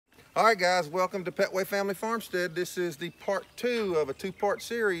All right, guys, welcome to Petway Family Farmstead. This is the part 2 of a 2-part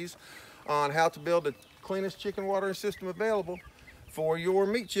series on how to build the cleanest chicken watering system available for your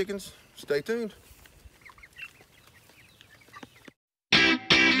meat chickens. Stay tuned.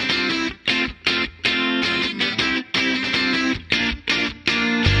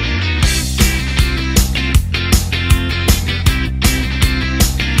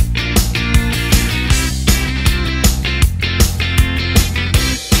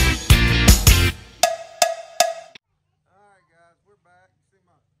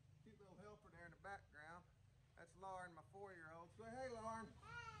 That's Lauren, my 4-year-old. Say hey, Lauren.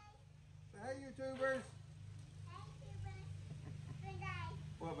 Say hey, YouTubers. Hey, YouTubers.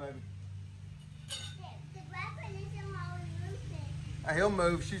 What, baby? The weapon isn't how we move it. He'll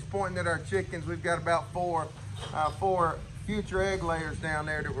move. She's pointing at our chickens. We've got about four future egg layers down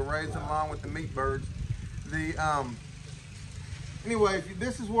there that we're raising along with the meat birds. Anyway,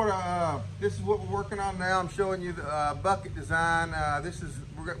 this is what we're working on now. I'm showing you the bucket design.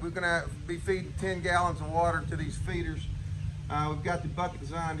 We're gonna be feeding 10 gallons of water to these feeders. We've got the bucket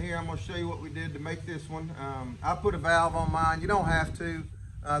design here. I'm gonna show you what we did to make this one. I put a valve on mine. You don't have to.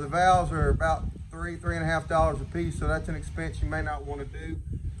 The valves are about $3.5 a piece, so that's an expense you may not want to do.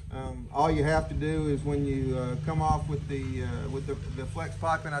 All you have to do is when you come off with the flex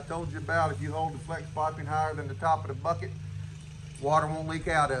piping I told you about, if you hold the flex piping higher than the top of the bucket, water won't leak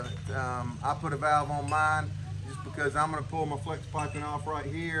out of it. I put a valve on mine just because I'm going to pull my flex piping off right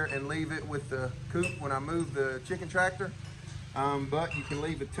here and leave it with the coop when I move the chicken tractor. But you can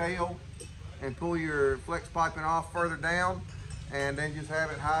leave a tail and pull your flex piping off further down and then just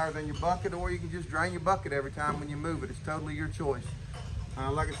have it higher than your bucket, or you can just drain your bucket every time when you move it. It's totally your choice.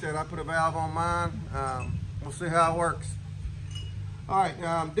 Like I said, I put a valve on mine. We'll see how it works. All right,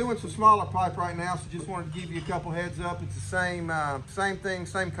 I'm doing some smaller pipe right now, so just wanted to give you a couple heads up. It's the same thing,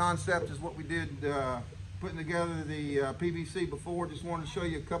 same concept as what we did putting together the PVC before. Just wanted to show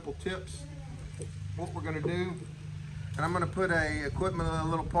you a couple tips, what we're gonna do. And I'm gonna put a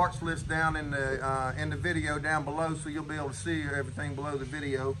little parts list down in the video down below, so you'll be able to see everything below the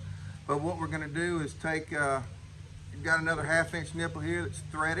video. But what we're gonna do is take, you've got another 1/2-inch nipple here that's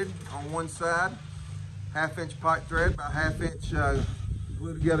threaded on one side. 1/2-inch pipe thread, about 1/2-inch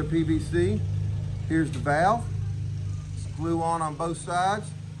glue together PVC. Here's the valve. It's glue on both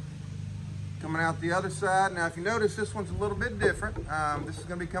sides. Coming out the other side. Now if you notice, this one's a little bit different. This is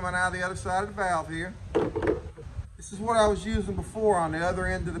going to be coming out of the other side of the valve here. This is what I was using before on the other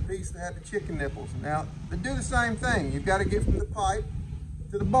end of the piece that had the chicken nipples. Now they do the same thing. You've got to get from the pipe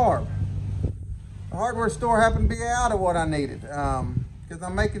to the barb. The hardware store happened to be out of what I needed. Because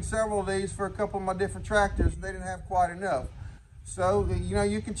I'm making several of these for a couple of my different tractors and they didn't have quite enough. So, you know,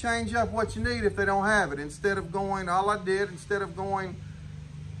 you can change up what you need if they don't have it. Instead of going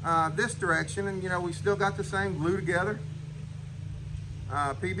this direction, and you know, we still got the same glue together,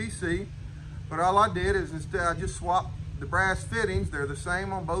 PVC, but all I did is instead I just swapped the brass fittings. They're the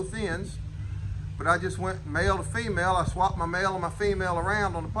same on both ends, but I just went male to female. I swapped my male and my female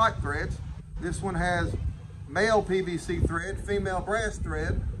around on the pipe threads. This one has male PVC thread, female brass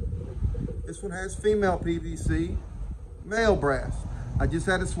thread. This one has female PVC, male brass. I just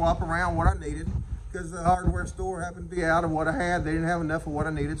had to swap around what I needed because the hardware store happened to be out of what I had. They didn't have enough of what I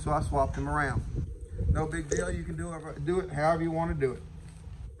needed, so I swapped them around. No big deal. You can do it however you want to do it.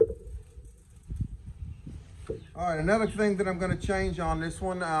 All right, another thing that I'm going to change on this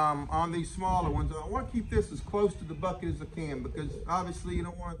one, on these smaller ones, I want to keep this as close to the bucket as I can because obviously you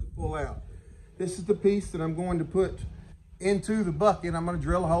don't want it to pull out. This is the piece that I'm going to put into the bucket. I'm going to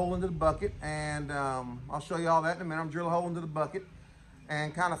drill a hole into the bucket, and I'll show you all that in a minute. I'm drill a hole into the bucket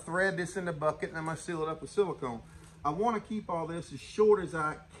and kind of thread this in the bucket, and I'm going to seal it up with silicone. I want to keep all this as short as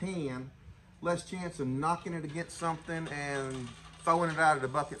I can, less chance of knocking it against something and throwing it out of the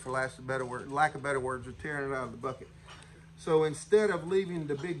bucket, for lack of better words, or tearing it out of the bucket. So instead of leaving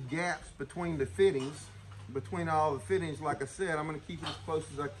the big gaps between the fittings, between all the fittings, like I said, I'm going to keep it as close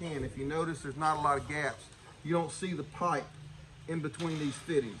as I can. If you notice, there's not a lot of gaps. You don't see the pipe in between these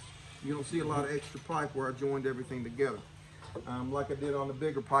fittings. You don't see a lot of extra pipe where I joined everything together, like I did on the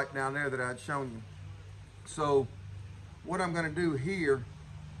bigger pipe down there that I had shown you. So what I'm going to do here,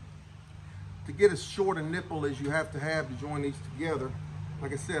 to get as short a nipple as you have to join these together,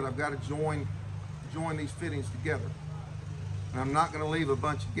 like I said, I've got to join these fittings together. And I'm not going to leave a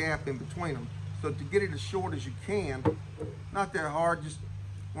bunch of gap in between them. So to get it as short as you can, not that hard, just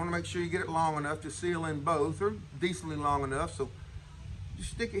want to make sure you get it long enough to seal in both, or decently long enough. So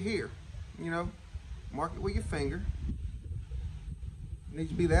just stick it here, you know, mark it with your finger. It needs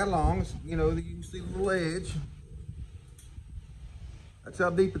to be that long, you know, that you can see the little edge. That's how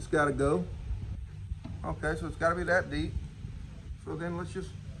deep it's got to go. Okay, so it's got to be that deep. So then let's just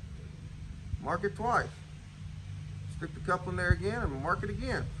mark it twice. Stick the coupling there again and mark it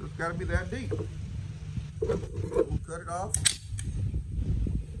again. So it's got to be that deep. We'll cut it off.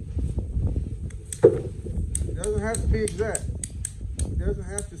 It doesn't have to be exact. It doesn't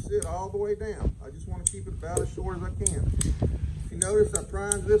have to sit all the way down. I just want to keep it about as short as I can. If you notice, I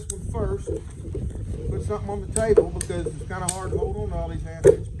primed this one first. Put something on the table because it's kind of hard to hold on to all these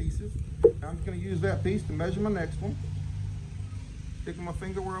 1/2-inch pieces. Now I'm just going to use that piece to measure my next one. Sticking my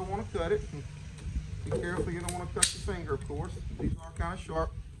finger where I want to cut it. Be careful, you don't want to cut your finger, of course. These are kind of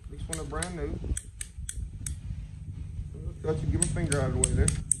sharp, at least when they're brand new. Cut you, give my finger out of the way there.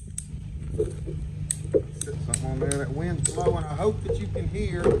 Set something on there. That wind's blowing. I hope that you can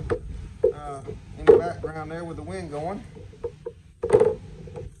hear in the background there with the wind going.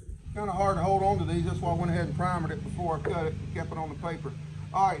 Kind of hard to hold on to these. That's why I went ahead and primed it before I cut it and kept it on the paper.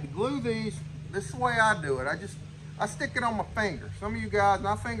 All right, to glue these, this is the way I do it. I stick it on my finger. Some of you guys,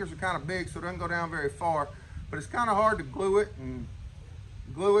 my fingers are kind of big, so it doesn't go down very far. But it's kind of hard to glue it and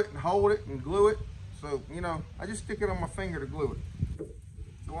hold it and glue it. So, you know, I just stick it on my finger to glue it.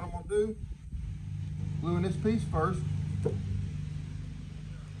 So what I'm gonna do, gluing this piece first.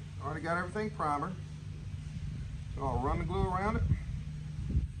 Already got everything primer. So I'll run the glue around it.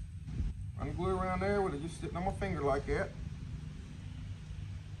 Run the glue around there with it just sitting on my finger like that.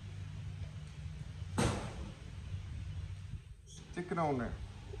 Stick it on there.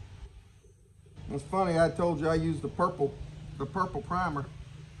 It's funny, I told you I used the purple primer.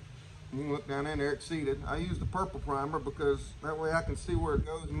 You can look down in there, it's seated. I use the purple primer because that way I can see where it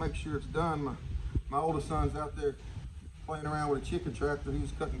goes and make sure it's done. My oldest son's out there playing around with a chicken tractor. He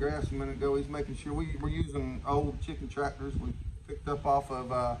was cutting grass a minute ago. He's making sure we're using old chicken tractors we picked up off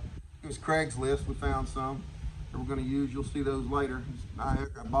of, it was Craigslist. We found some that we're gonna use. You'll see those later. I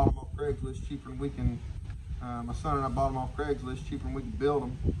bought them off Craigslist cheaper than we can, my son and I bought them off Craigslist cheaper than we can build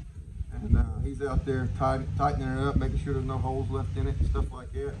them. And he's out there tightening it up, making sure there's no holes left in it and stuff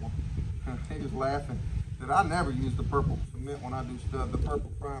like that. Well, he was laughing that I never use the purple cement when I do stuff. The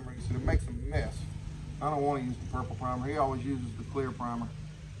purple primer, he said, it makes a mess. I don't want to use the purple primer. He always uses the clear primer.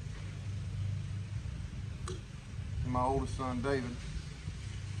 And my oldest son, David.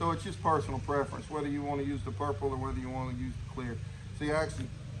 So it's just personal preference, whether you want to use the purple or whether you want to use the clear. See, actually,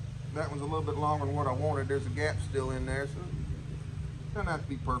 that one's a little bit longer than what I wanted. There's a gap still in there, so it doesn't have to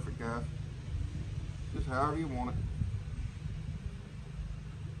be perfect, guys. Just however you want it.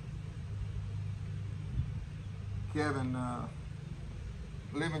 Kevin,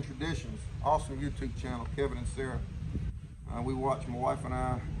 Living Traditions, awesome YouTube channel, Kevin and Sarah. We watch, my wife and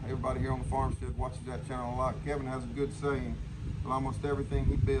I, everybody here on the farmstead watches that channel a lot. Kevin has a good saying on almost everything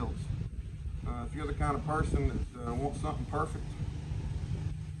he builds. If you're the kind of person that wants something perfect,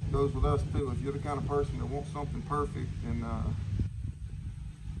 it goes with us too. If you're the kind of person that wants something perfect and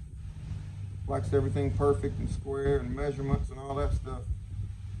likes everything perfect and square and measurements and all that stuff,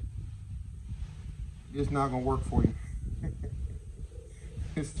 it's not going to work for you.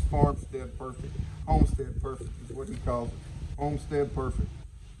 It's farmstead perfect. Homestead perfect is what he calls it. Homestead perfect.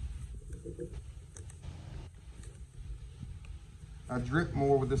 I drip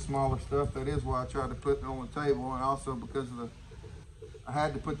more with this smaller stuff. That is why I tried to put it on the table, and also because of I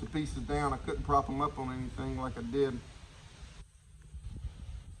had to put the pieces down. I couldn't prop them up on anything like I did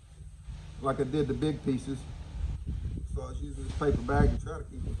the big pieces. So I was using this paper bag to try to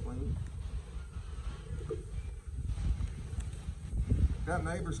keep them clean. Got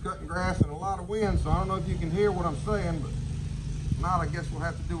neighbors cutting grass and a lot of wind, so I don't know if you can hear what I'm saying, but if not, I guess we'll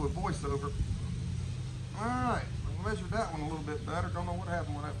have to do a voiceover. All right, I measured that one a little bit better. Don't know what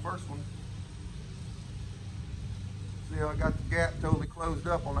happened with that first one. See how I got the gap totally closed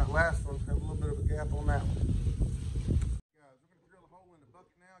up on that last one. Have a little bit of a gap on that one. Guys, we're gonna drill a hole in the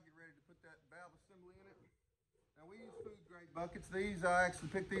bucket now. Get ready to put that valve assembly in it. Now we use food grade buckets. These, I actually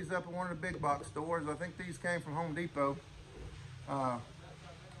picked these up at one of the big box stores. I think these came from Home Depot.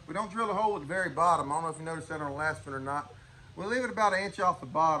 We don't drill a hole at the very bottom. I don't know if you noticed that on the last one or not. We'll leave it about 1 inch off the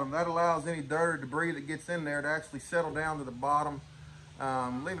bottom. That allows any dirt or debris that gets in there to actually settle down to the bottom.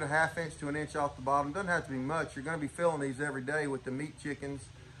 Leave it a 1/2 inch to 1 inch off the bottom. Doesn't have to be much. You're going to be filling these every day with the meat chickens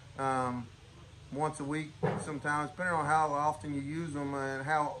once a week sometimes, depending on how often you use them and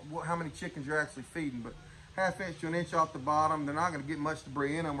how many chickens you're actually feeding. But 1/2 inch to 1 inch off the bottom. They're not going to get much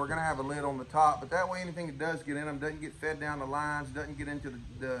debris in them. We're going to have a lid on the top, but that way anything that does get in them doesn't get fed down the lines, doesn't get into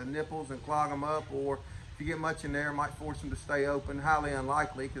the nipples and clog them up, or if you get much in there, it might force them to stay open. Highly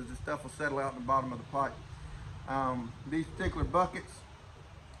unlikely, because the stuff will settle out in the bottom of the pipe. These particular buckets,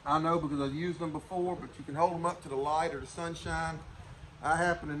 I know because I've used them before, but you can hold them up to the light or the sunshine I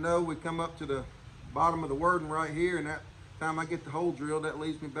happen to know we come up to the bottom of the wording right here, and that time I get the hole drilled, that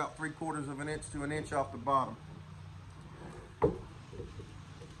leaves me about 3/4 of an inch to an inch off the bottom.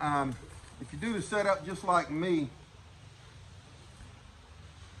 If you do the setup just like me,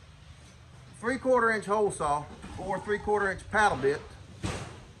 3/4 inch hole saw or 3/4 inch paddle bit,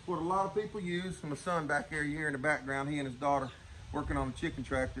 what a lot of people use. My son back there, you hear in the background, he and his daughter working on a chicken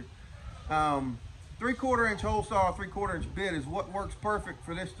tractor. 3/4 inch hole saw or 3/4 inch bit is what works perfect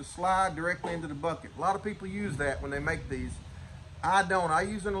for this to slide directly into the bucket. A lot of people use that when they make these. I don't. I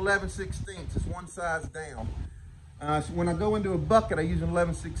use an 11/16. It's one size down. So when I go into a bucket, I use an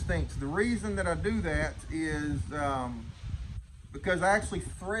 11/16. The reason that I do that is because I actually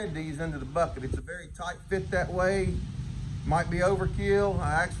thread these into the bucket. It's a very tight fit that way. Might be overkill.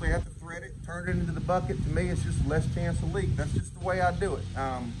 I actually have to thread it, turn it into the bucket. To me, it's just less chance of leak. That's just the way I do it.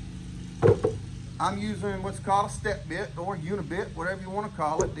 I'm using what's called a step bit or unibit, whatever you want to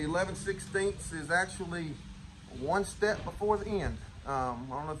call it. The 11/16 is actually one step before the end. I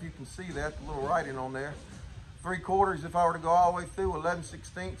don't know if you can see that, the little writing on there. 3/4, if I were to go all the way through,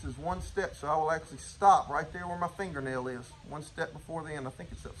 11/16 is one step, so I will actually stop right there where my fingernail is. One step before the end. I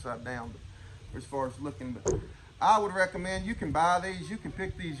think it's upside down, but as far as looking. But I would recommend, you can buy these, you can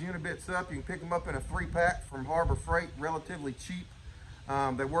pick these unibits up, you can pick them up in a 3-pack from Harbor Freight, relatively cheap.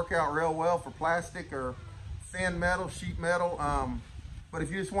 They work out real well for plastic or thin metal, sheet metal. But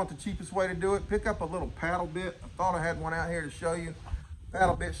if you just want the cheapest way to do it, pick up a little paddle bit. I thought I had one out here to show you.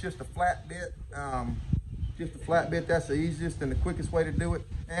 Paddle bit's just a flat bit. Just a flat bit, that's the easiest and the quickest way to do it,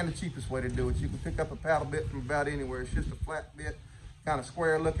 and the cheapest way to do it. You can pick up a paddle bit from about anywhere. It's just a flat bit, kind of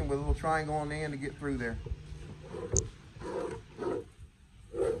square looking with a little triangle on the end to get through there.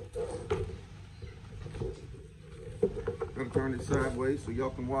 I'm gonna turn it sideways so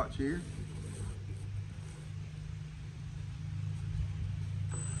y'all can watch here.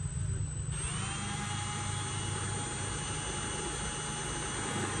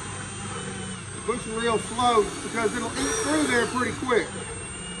 Pushing real slow because it'll eat through there pretty quick,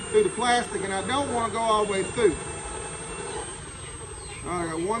 through the plastic, and I don't want to go all the way through. All right,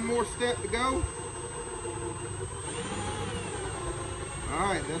 I got one more step to go. All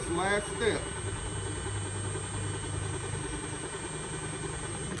right, that's the last step.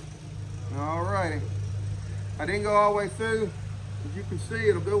 All righty. I didn't go all the way through. As you can see,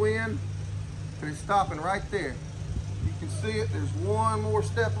 it'll go in, and it's stopping right there. You can see it, there's one more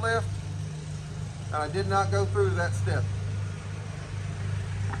step left. I did not go through that step.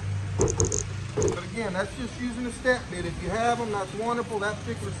 But again, that's just using a step bit. If you have them, that's wonderful. That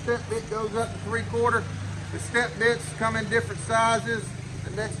particular step bit goes up to 3/4. The step bits come in different sizes.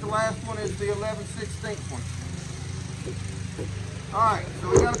 The next to last one is the 11/16 one. All right, so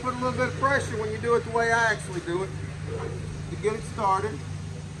we got to put a little bit of pressure when you do it the way I actually do it to get it started.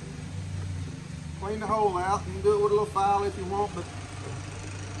 Clean the hole out. You can do it with a little file if you want, but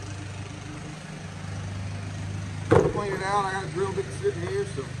clean it out. I got a drill bit sitting here,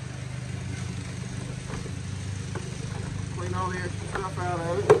 so clean all the extra stuff out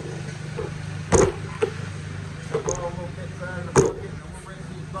of it. Put a little bit inside in the bucket, and we'll rinse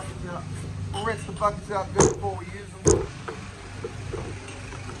these buckets out. We'll rinse the buckets out good before we use them.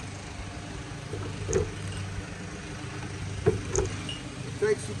 It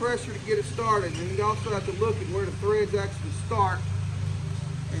takes some pressure to get it started, and you also have to look at where the threads actually start.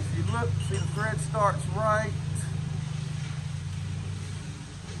 If you look, see the thread starts right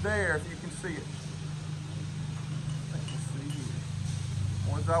there, if you can see it. I think you see here.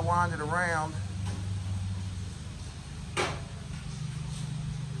 Once I wind it around,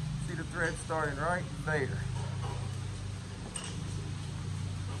 see the thread starting right there.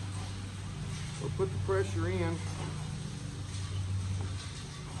 So put the pressure in.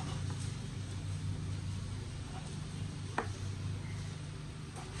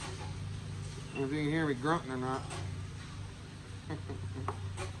 I don't know if you can hear me grunting or not.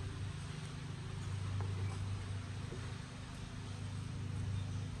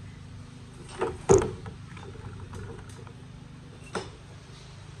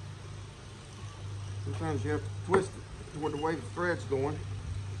 Sometimes you have to twist it toward the way the thread's going.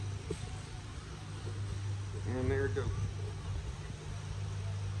 And there it goes.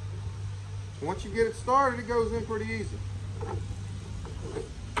 Once you get it started, it goes in pretty easy.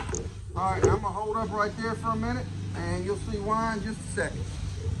 All right, I'm gonna hold up right there for a minute, and you'll see why in just a second.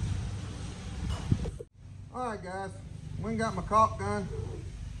 All right, guys, went and got my caulk done.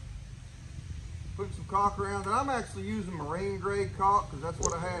 Put some caulk around it. I'm actually using marine grade caulk because that's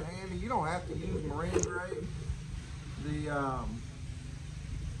what I had handy. You don't have to use marine grade.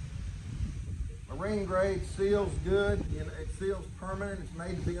 Marine grade seals good. You know, it seals permanent. It's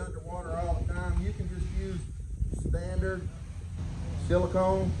made to be underwater all the time. You can just use standard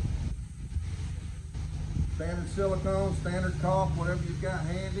silicone, standard caulk, whatever you've got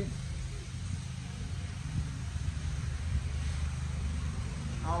handy.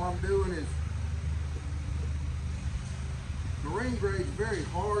 All I'm doing is, marine grade is very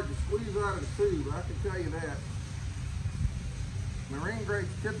hard to squeeze out of the tube, I can tell you that. Marine grade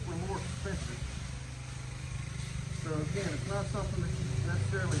is typically more expensive. So again, it's not something that you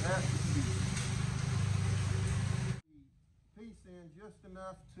necessarily have to use. Piece in just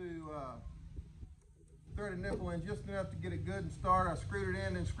enough to thread a nipple in just enough to get it good and start. I screwed it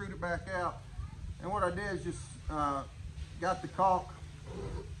in and screwed it back out. And what I did is just got the caulk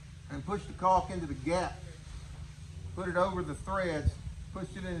and pushed the caulk into the gap. Put it over the threads,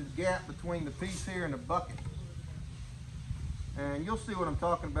 pushed it into the gap between the piece here and the bucket. And you'll see what I'm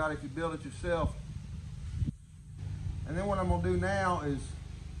talking about if you build it yourself. And then what I'm gonna do now is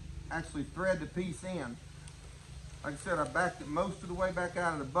actually thread the piece in. Like I said, I backed it most of the way back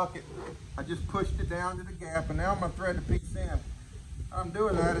out of the bucket. I just pushed it down to the gap, and now I'm gonna thread the piece in. I'm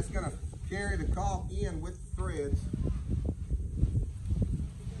doing that, it's gonna carry the caulk in with the threads.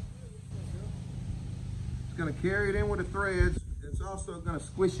 It's gonna carry it in with the threads. It's also gonna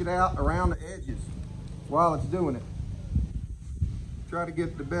squish it out around the edges while it's doing it. Try to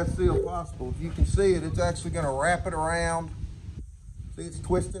get the best seal possible. If you can see it, it's actually gonna wrap it around. See, it's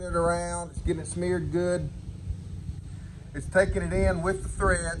twisting it around. It's getting it smeared good. It's taking it in with the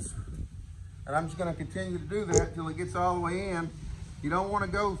threads. And I'm just gonna continue to do that until it gets all the way in. You don't wanna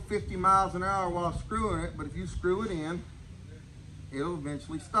go 50 miles an hour while screwing it, but if you screw it in, it'll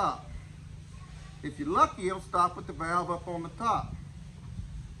eventually stop. If you're lucky, it'll stop with the valve up on the top.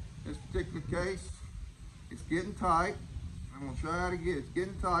 In this particular case, it's getting tight. I'm gonna try it again. It's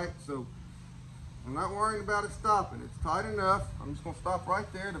getting tight, so I'm not worried about it stopping. It's tight enough. I'm just gonna stop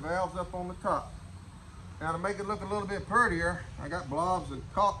right there. The valve's up on the top. Now to make it look a little bit prettier, I got blobs of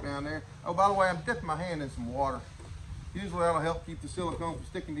caulk down there. Oh, by the way, I'm dipping my hand in some water. Usually that'll help keep the silicone from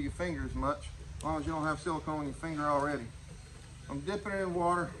sticking to your finger as much, as long as you don't have silicone in your finger already. I'm dipping it in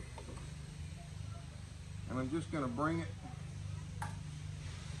water, and I'm just gonna bring it.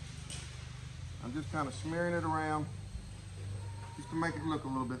 I'm just kind of smearing it around, just to make it look a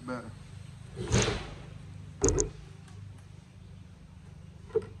little bit better.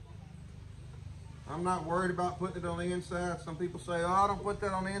 I'm not worried about putting it on the inside. Some people say, oh, don't put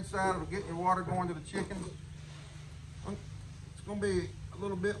that on the inside, it'll get your water going to the chickens. It's gonna be a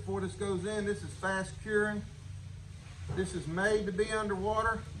little bit before this goes in. This is fast curing. This is made to be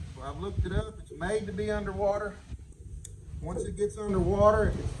underwater. I've looked it up, it's made to be underwater. Once it gets underwater,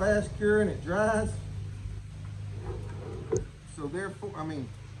 if it's fast curing, it dries. So therefore, I mean,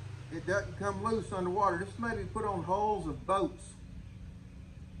 it doesn't come loose underwater. This is made to put on hulls of boats.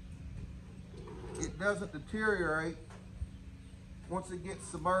 It doesn't deteriorate once it gets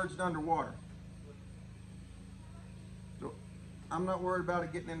submerged underwater. So I'm not worried about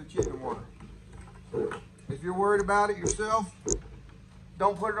it getting in the chicken water. If you're worried about it yourself,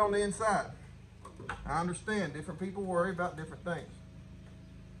 don't put it on the inside. I understand, different people worry about different things.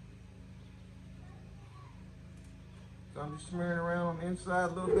 So I'm just smearing around on the inside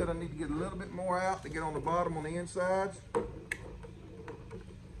a little bit. I need to get a little bit more out to get on the bottom on the insides.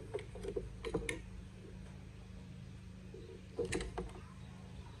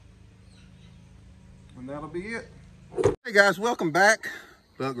 And that'll be it. Hey guys, welcome back.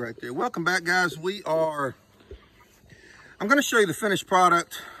 Bug right there. Welcome back, guys. I'm going to show you the finished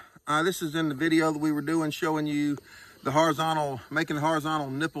product. This is in the video that we were doing, showing you the making the horizontal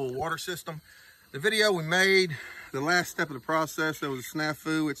nipple water system. The video we made, the last step of the process, there was a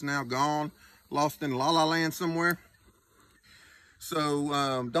snafu. It's now gone, lost in La La Land somewhere.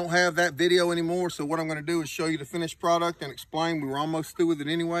 So don't have that video anymore. So what I'm going to do is show you the finished product and explain. We were almost through with it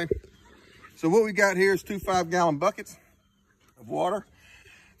anyway. So what we got here is 2 5-gallon buckets of water.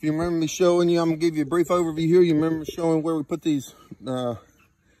 If you remember me showing you, I'm gonna give you a brief overview here. You remember showing where we put these, the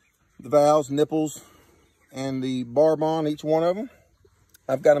valves, nipples, and the barb on each one of them.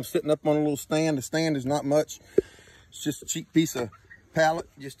 I've got them sitting up on a little stand. The stand is not much. It's just a cheap piece of pallet,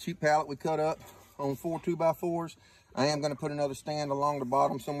 just cheap pallet we cut up on 4 2x4s. I am gonna put another stand along the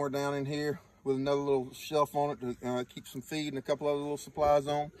bottom somewhere down in here with another little shelf on it to keep some feed and a couple other little supplies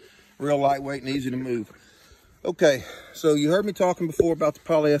on. Real lightweight and easy to move. Okay, so you heard me talking before about the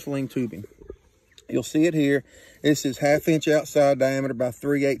polyethylene tubing. You'll see it here. This is 1/2 inch outside diameter by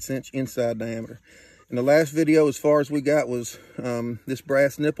 3/8 inch inside diameter. In the last video, as far as we got was this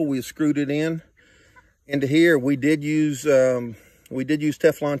brass nipple. We screwed it into here. We did use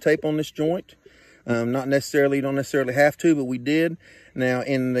Teflon tape on this joint. Not necessarily, you don't necessarily have to, but we did. Now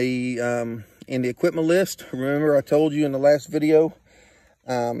in the equipment list, remember I told you in the last video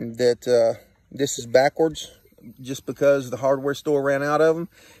that this is backwards just because the hardware store ran out of them.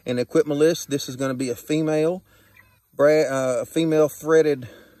 In the equipment list, this is going to be a female threaded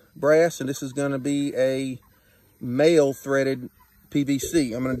brass, and this is going to be a male threaded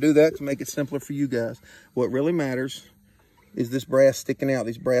PVC. I'm going to do that to make it simpler for you guys. What really matters is this brass sticking out,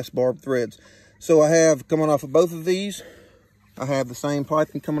 these brass barb threads. So I have coming off of both of these, I have the same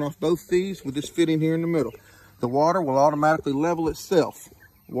piping coming off both these with this fitting here in the middle. The water will automatically level itself.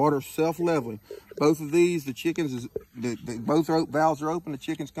 Water self-leveling. Both of these, the chickens, both valves are open. The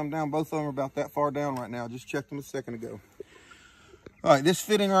chickens come down. Both of them are about that far down right now. Just checked them a second ago. All right, this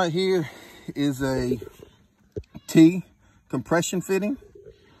fitting right here is a T compression fitting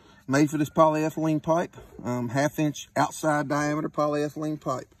made for this polyethylene pipe, 1/2-inch outside diameter polyethylene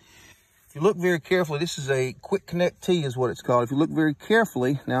pipe. If you look very carefully, this is a quick connect T is what it's called. If you look very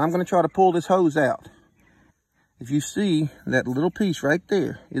carefully, now I'm going to try to pull this hose out. If you see that little piece right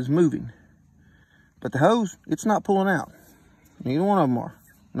there is moving, but the hose, it's not pulling out. Neither one of them are,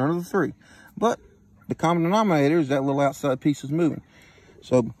 none of the three. But the common denominator is that little outside piece is moving.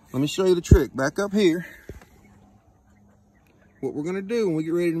 So let me show you the trick. Back up here. What we're gonna do when we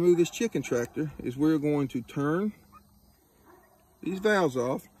get ready to move this chicken tractor is we're going to turn these valves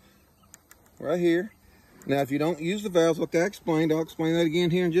off right here. Now, if you don't use the valves like I explained, I'll explain that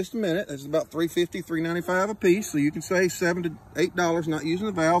again here in just a minute. That's about $3.50, $3.95 a piece. So you can save $7 to $8 not using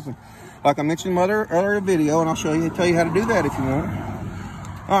the valves. And like I mentioned in my earlier video, and I'll tell you how to do that if you want.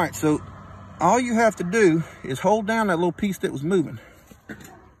 All right, so all you have to do is hold down that little piece that was moving.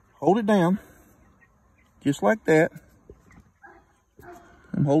 Hold it down, just like that.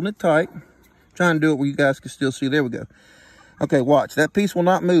 I'm holding it tight. I'm trying to do it where you guys can still see. There we go. Okay, watch. That piece will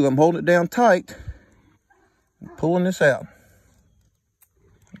not move. I'm holding it down tight. Pulling this out.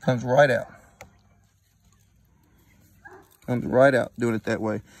 It comes right out. Comes right out, doing it that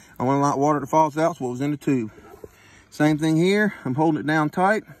way. I want to let water that falls out, so what was in the tube. Same thing here. I'm holding it down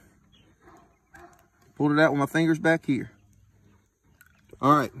tight. Pulled it out with my fingers back here.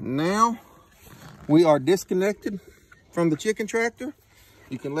 All right, now we are disconnected from the chicken tractor.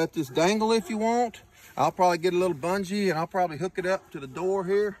 You can let this dangle if you want. I'll probably get a little bungee and I'll probably hook it up to the door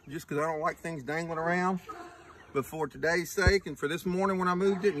here just because I don't like things dangling around. But for today's sake and for this morning when I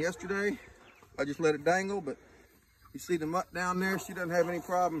moved it and yesterday, I just let it dangle. But you see the mutt down there, she doesn't have any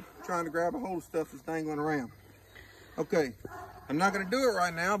problem trying to grab a hold of stuff that's dangling around. Okay, I'm not gonna do it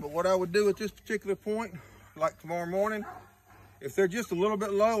right now, but what I would do at this particular point, like tomorrow morning, if they're just a little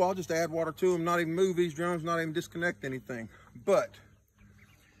bit low, I'll just add water to them, not even move these drums, not even disconnect anything. But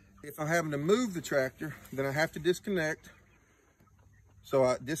if I'm having to move the tractor, then I have to disconnect. So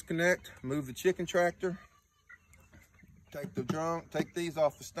I disconnect, move the chicken tractor, take the drum, take these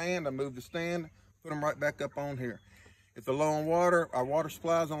off the stand, I move the stand, put them right back up on here. If they're low on water, our water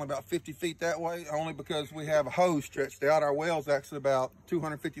supply is only about 50 feet that way, only because we have a hose stretched out. Our well's actually about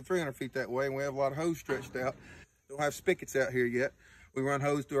 250, 300 feet that way, and we have a lot of hose stretched out. Don't have spigots out here yet. We run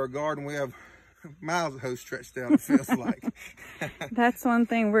hose through our garden. We have miles of hose stretched out, it feels like. That's one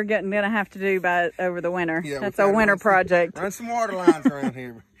thing we're gonna have to do over the winter. Yeah, that's a winter project. Run some water lines around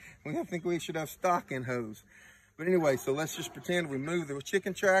here. I think we should have stocking hose. But anyway, so let's just pretend we moved the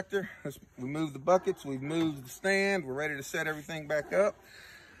chicken tractor. We moved the buckets. We've moved the stand. We're ready to set everything back up.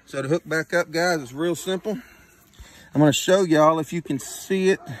 So to hook back up, guys, it's real simple. I'm going to show y'all if you can see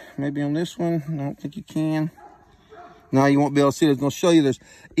it. Maybe on this one. I don't think you can. No, you won't be able to see it. It's going to show you there's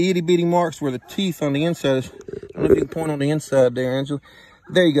itty bitty marks where the teeth on the inside is. I don't know if you can point on the inside there, Angela.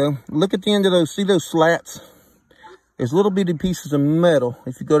 There you go. Look at the end of those. See those slats? There's little bitty pieces of metal.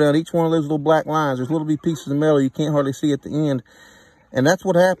 If you go down each one of those little black lines, there's little bitty pieces of metal you can't hardly see at the end. And that's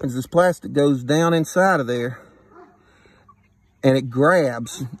what happens. This plastic goes down inside of there and it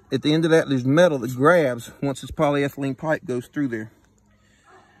grabs. At the end of that, there's metal that grabs once this polyethylene pipe goes through there.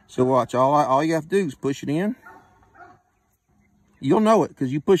 So watch, all you have to do is push it in. You'll know it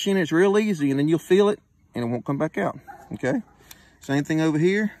because you push in, it's real easy, and then you'll feel it and it won't come back out, okay? Same thing over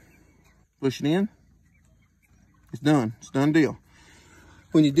here. Push it in. It's done. It's done deal.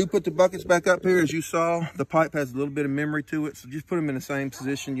 When you do put the buckets back up here, as you saw, the pipe has a little bit of memory to it. So just put them in the same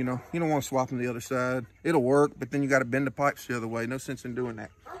position. You know, you don't want to swap them to the other side. It'll work, but then you got to bend the pipes the other way. No sense in doing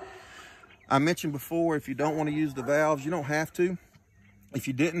that. I mentioned before, if you don't want to use the valves, you don't have to. If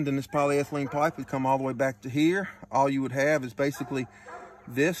you didn't, then this polyethylene pipe would come all the way back to here. All you would have is basically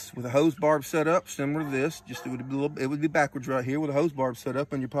this with a hose barb set up, similar to this. Just it would be backwards right here with a hose barb set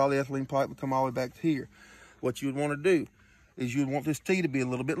up, and your polyethylene pipe would come all the way back to here. What you would want to do is you would want this T to be a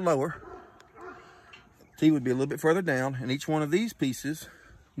little bit lower. tea would be a little bit further down, and each one of these pieces,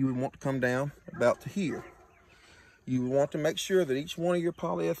 you would want to come down about to here. You would want to make sure that each one of your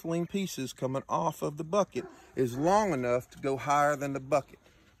polyethylene pieces coming off of the bucket is long enough to go higher than the bucket.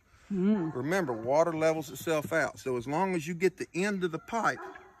 Remember, water levels itself out. So as long as you get the end of the pipe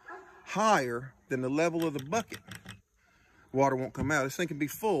higher than the level of the bucket, water won't come out. This thing can be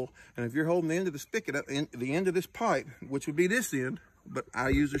full, and if you're holding the end of the spigot up, the end of this pipe, which would be this end, but I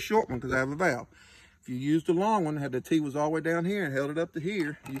use a short one because I have a valve. If you used a long one, had the T was all the way down here and held it up to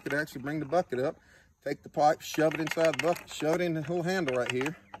here, you could actually bring the bucket up, take the pipe, shove it inside the bucket, shove it in the little handle right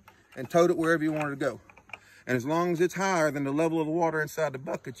here, and tote it wherever you want it to go. And as long as it's higher than the level of the water inside the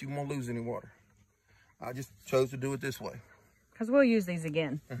bucket, you won't lose any water. I just chose to do it this way. Because we'll use these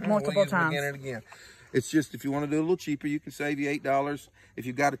again, multiple times. Again and again. It's just, if you want to do it a little cheaper, you can save you $8. If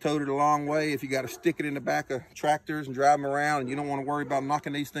you got to tote it a long way, if you got to stick it in the back of tractors and drive them around and you don't want to worry about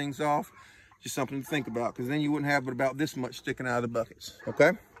knocking these things off, just something to think about, because then you wouldn't have but about this much sticking out of the buckets,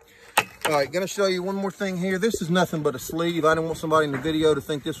 okay? All right, gonna show you one more thing here. This is nothing but a sleeve. I didn't want somebody in the video to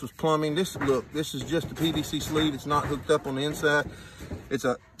think this was plumbing. Look, this is just a PVC sleeve. It's not hooked up on the inside. It's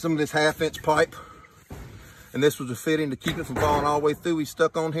some of this 1/2-inch pipe, and this was a fitting to keep it from falling all the way through. We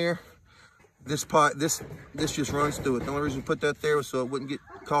stuck on here. This pipe, this just runs through it. The only reason we put that there was so it wouldn't get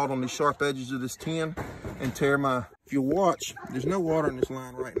caught on the sharp edges of this tin and tear my. If you watch, there's no water in this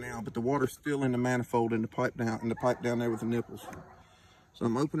line right now, but the water's still in the manifold in the pipe down there with the nipples. So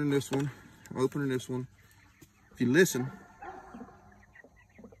I'm opening this one. I'm opening this one. If you listen,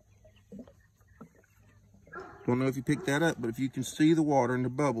 don't know if you picked that up, but if you can see the water and the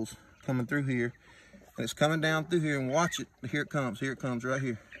bubbles coming through here, and it's coming down through here, and watch it. Here it comes. Here it comes right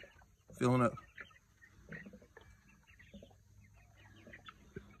here, filling up.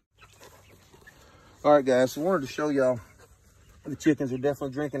 All right, guys, so I wanted to show y'all the chickens are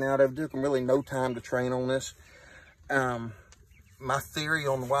definitely drinking out of. It took them really no time to train on this. My theory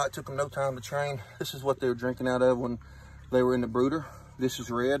on why it took them no time to train, this is what they were drinking out of when they were in the brooder. This is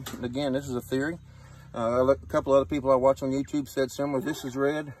red. And again, this is a theory. A couple other people I watch on YouTube said similar. This is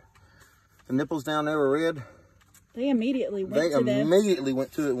red. The nipples down there were red. They immediately went to them. They immediately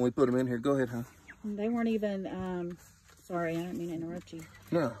went to it when we put them in here. Go ahead, huh? They weren't even, sorry, I didn't mean to interrupt you.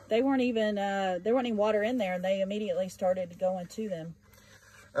 No. They weren't even, there wasn't any water in there, and they immediately started going to them.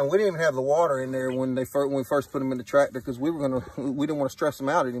 And we didn't even have the water in there when we first put them in the tractor, because we didn't want to stress them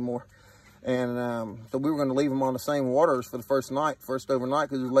out anymore. And so we were going to leave them on the same waters for the first overnight,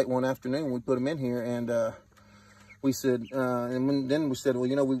 because it was late one afternoon when we put them in here. And we said, then we said, well,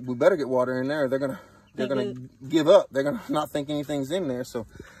 you know, we better get water in there. They're gonna give up. They're gonna not think anything's in there. So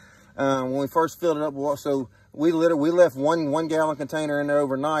when we first filled it up, so we left one gallon container in there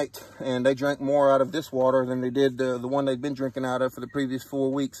overnight, and they drank more out of this water than they did the one they'd been drinking out of for the previous 4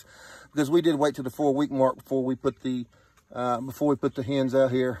 weeks, because we did wait to the 4-week mark before we put the hens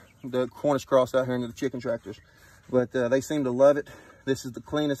out here, the Cornish cross out here into the chicken tractors. But they seem to love it. This is the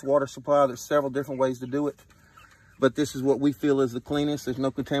cleanest water supply. There's several different ways to do it, but this is what we feel is the cleanest. There's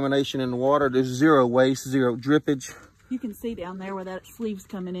no contamination in the water. There's zero waste, zero drippage. You can see down there where that sleeve's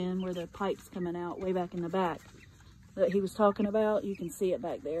coming in, where the pipe's coming out way back in the back that he was talking about. You can see it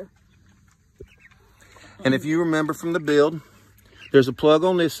back there. And if you remember from the build, there's a plug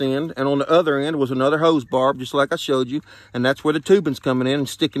on this end, and on the other end was another hose barb, just like I showed you, and that's where the tubing's coming in and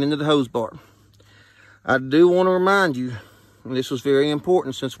sticking into the hose barb. I do want to remind you, and this was very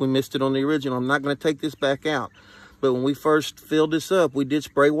important since we missed it on the original, I'm not going to take this back out. But when we first filled this up, we did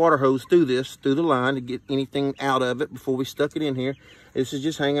spray water hose through the line to get anything out of it before we stuck it in here. This is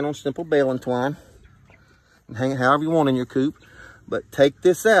just hanging on simple baling twine. Hang it however you want in your coop. But take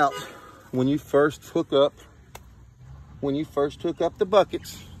this out when you first hook up the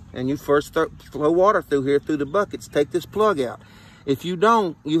buckets and you first start flow water through here through the buckets. Take this plug out. If you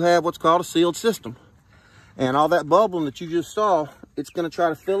don't, you have what's called a sealed system. And all that bubbling that you just saw, it's going to try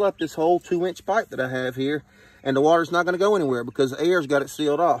to fill up this whole 2-inch pipe that I have here. And the water's not going to go anywhere because the air's got it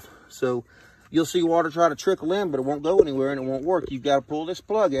sealed off. So you'll see water try to trickle in, but it won't go anywhere and it won't work. You've got to pull this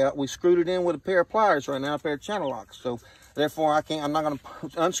plug out. We screwed it in with a pair of pliers right now, a pair of channel locks. So therefore I'm not going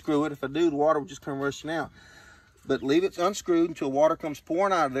to unscrew it. If I do, the water will just come rushing out. But leave it unscrewed until water comes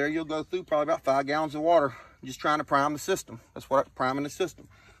pouring out of there. You'll go through probably about 5 gallons of water just trying to prime the system. That's what I'm priming the system.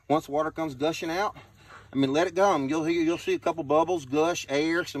 Once water comes gushing out, I mean, let it go. You'll see a couple bubbles, gush,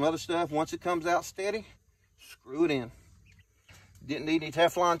 air, some other stuff. Once it comes out steady, screw it in. Didn't need any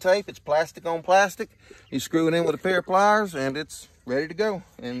Teflon tape. It's plastic on plastic. You screw it in with a pair of pliers and it's ready to go.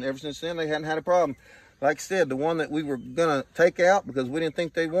 And ever since then, they hadn't had a problem. Like I said, the one that we were gonna take out because we didn't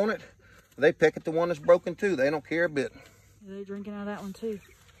think they want it, they pick at the one that's broken too. They don't care a bit. They're drinking out of that one too.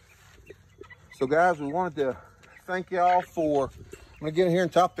 So guys, we wanted to thank y'all for, I'm gonna get in here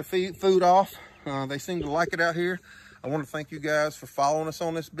and top the food off. They seem to like it out here. I want to thank you guys for following us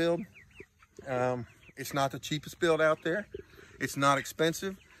on this build. It's not the cheapest build out there. It's not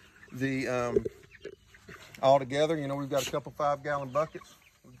expensive. All together, you know, we've got a couple 5-gallon buckets.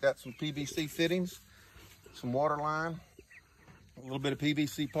 We've got some PVC fittings, some water line, a little bit of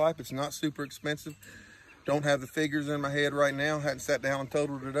PVC pipe. It's not super expensive. Don't have the figures in my head right now. Hadn't sat down and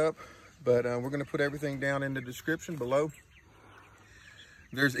totaled it up, but we're going to put everything down in the description below.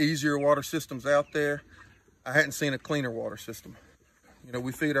 There's easier water systems out there. I hadn't seen a cleaner water system. You know,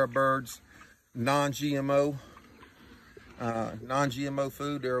 we feed our birds non-GMO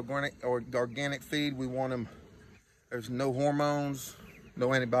food. They're organic feed. We want them, there's no hormones,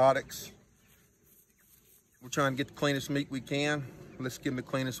 no antibiotics. We're trying to get the cleanest meat we can. Let's give them the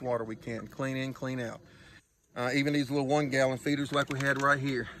cleanest water we can. Clean in, clean out. Even these little 1-gallon feeders like we had right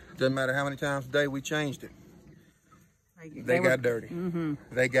here. Doesn't matter how many times a day we changed it. They got dirty.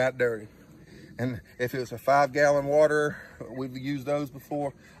 They got dirty. And if it was a 5-gallon water, we've used those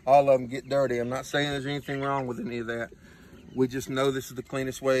before, all of them get dirty. I'm not saying there's anything wrong with any of that. We just know this is the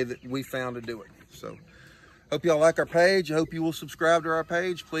cleanest way that we found to do it. So, hope y'all like our page. I hope you will subscribe to our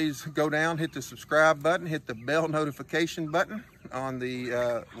page. Please go down, hit the subscribe button, hit the bell notification button on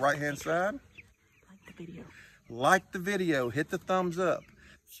the right-hand side. Like the video. Like the video, hit the thumbs up.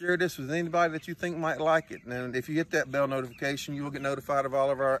 Share this with anybody that you think might like it. And if you hit that bell notification, you will get notified of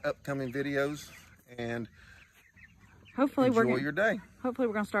all of our upcoming videos. And hopefully enjoy your day. Hopefully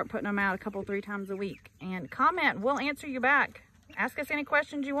we're going to start putting them out 2-3 times a week. And comment, we'll answer you back. Ask us any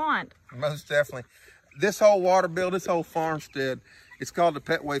questions you want. Most definitely. This whole water bill, this whole farmstead, it's called the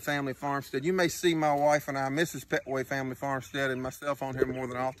Petway Family Farmstead. You may see my wife and I, Mrs. Petway Family Farmstead, and myself on here more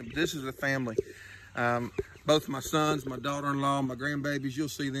than often, but this is a family. Both my sons, my daughter-in-law, my grandbabies, you'll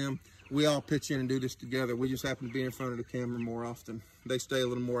see them. We all pitch in and do this together. We just happen to be in front of the camera more often. They stay a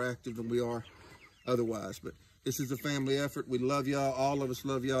little more active than we are otherwise. But this is a family effort. We love y'all. All of us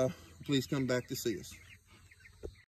love y'all. Please come back to see us.